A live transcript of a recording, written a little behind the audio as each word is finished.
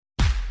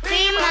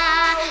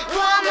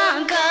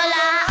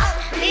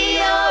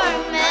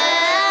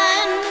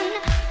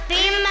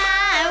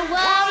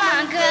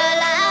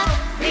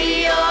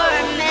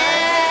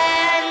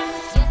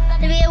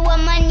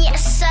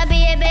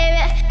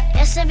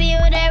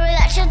baby,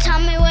 that you tell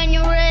me when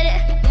you're ready.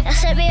 I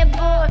said be a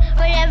boy,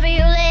 wherever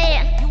you lay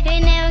it. You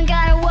ain't never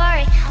gotta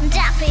worry, I'm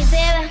down for you,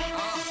 baby.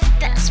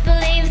 Best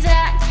believe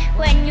that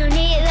when you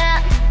need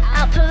that,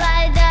 I'll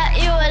provide that.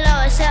 You will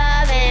always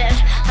have it.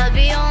 I'll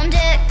be on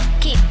deck,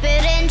 keep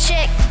it in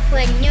check.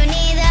 When you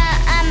need that,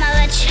 I'ma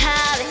let you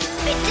have it.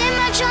 Beating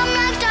my drum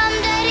like Tom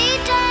Daddy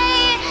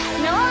Day.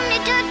 No only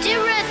dirty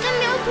rhythm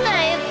you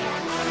play.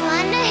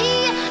 Wanna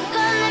hear you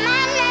calling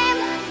my name.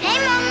 Hey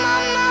my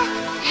mama,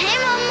 hey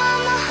my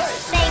mama.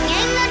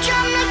 Banging the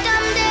drum like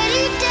Tom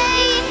Daddy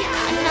Day.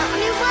 I'm the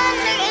only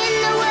one in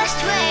the West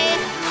Way.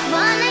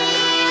 Wanna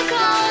hear you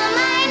calling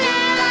my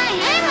name. Like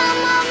hey my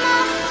mama,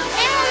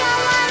 hey my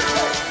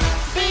mama.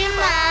 Be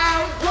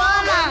my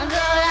woman,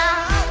 girl,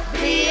 I'll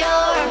be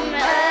your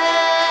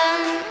man.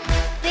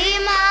 Be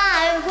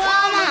my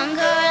woman,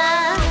 girl,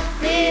 I'll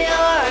be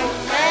your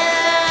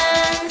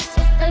man.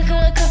 Look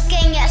at the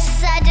cooking, yes,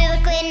 I do the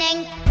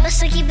cleaning. But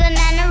still keep the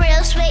banana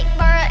real sweet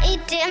for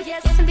eating.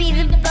 Be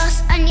the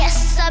boss, and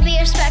yes, I'll be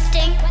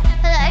respecting.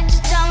 I like to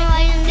tell me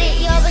when you need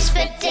you'll be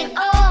spitting.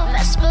 Oh,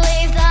 best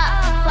believe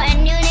that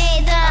when you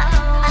need that,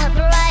 I'll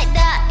provide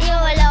that. You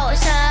will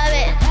always have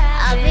it.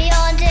 I'll be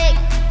on deck,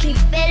 keep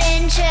it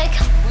in check.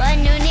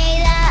 When you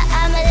need that,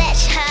 I'ma let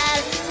you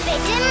have it.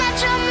 Beating my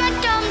drum like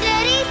Tom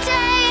Daddy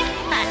Day.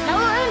 I know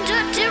a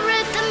dirty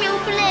rhythm you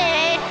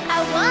play. I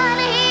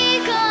wanna hear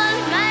you call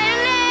my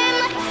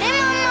name. Hey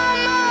my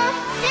mama,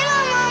 hey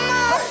my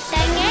mama.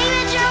 Banging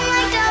the drum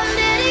like Tom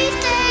Daddy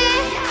Day.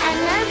 I'm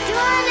not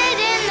doing it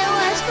in the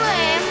West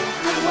Way.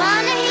 I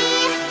wanna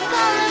hear you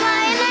call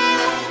my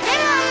name. Hey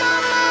my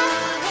mama,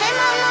 hey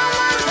my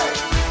mama.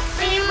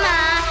 Be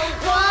my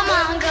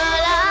woman,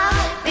 girl, I'll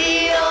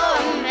be your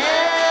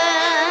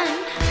man.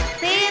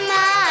 Be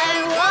my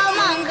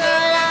woman,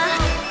 girl, I'll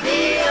be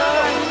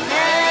your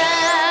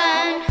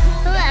man.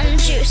 Lemon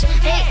juice,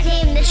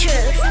 ain't the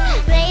truth.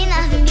 Ain't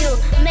nothing you,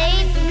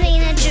 ain't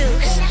the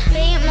juice.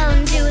 Ain't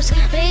nothing juice,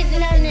 ain't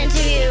nothing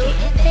to you.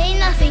 Ain't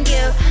nothing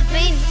you,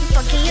 ain't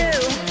fucking you.